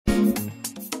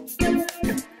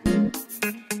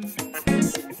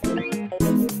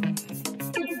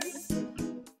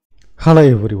Hello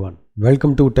everyone,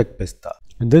 welcome to Tech Pista.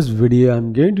 In this video, I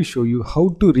am going to show you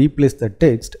how to replace the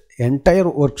text entire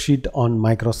worksheet on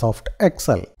Microsoft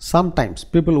Excel. Sometimes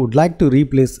people would like to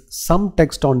replace some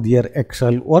text on their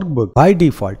Excel workbook. By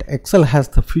default, Excel has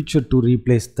the feature to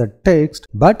replace the text,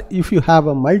 but if you have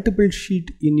a multiple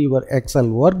sheet in your Excel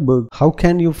workbook, how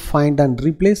can you find and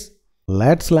replace?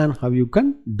 Let's learn how you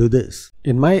can do this.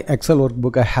 In my Excel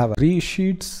workbook, I have 3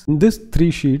 sheets. In this 3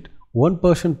 sheet, one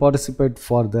person participate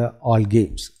for the all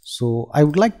games. So I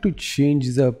would like to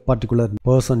change the particular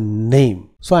person name.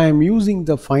 So I am using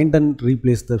the find and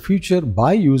replace the feature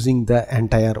by using the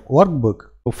entire workbook.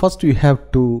 So first you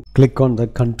have to click on the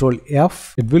Control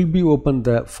F. It will be open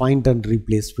the find and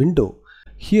replace window.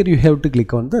 Here you have to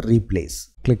click on the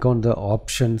replace. Click on the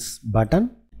options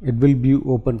button. It will be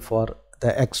open for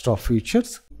the extra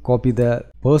features. Copy the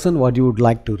person what you would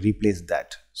like to replace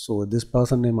that. So this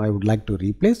person name I would like to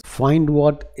replace. Find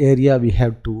what area we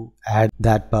have to add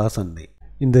that person name.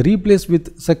 In the replace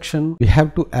with section, we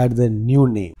have to add the new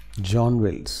name, John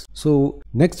Wells. So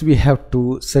next we have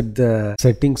to set the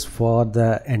settings for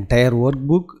the entire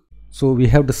workbook. So we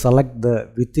have to select the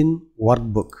within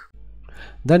workbook.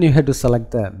 Then you have to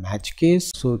select the match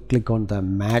case. So click on the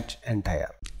match entire.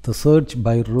 The search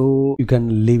by row, you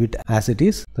can leave it as it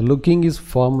is. The looking is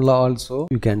formula also,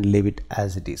 you can leave it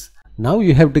as it is. Now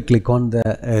you have to click on the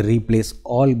replace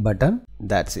all button.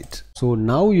 That's it. So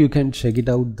now you can check it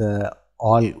out the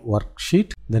all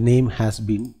worksheet. The name has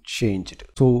been changed.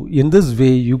 So in this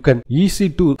way you can easy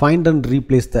to find and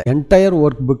replace the entire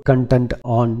workbook content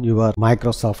on your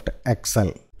Microsoft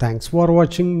Excel. Thanks for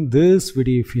watching this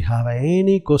video. If you have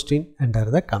any question, enter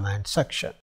the comment section.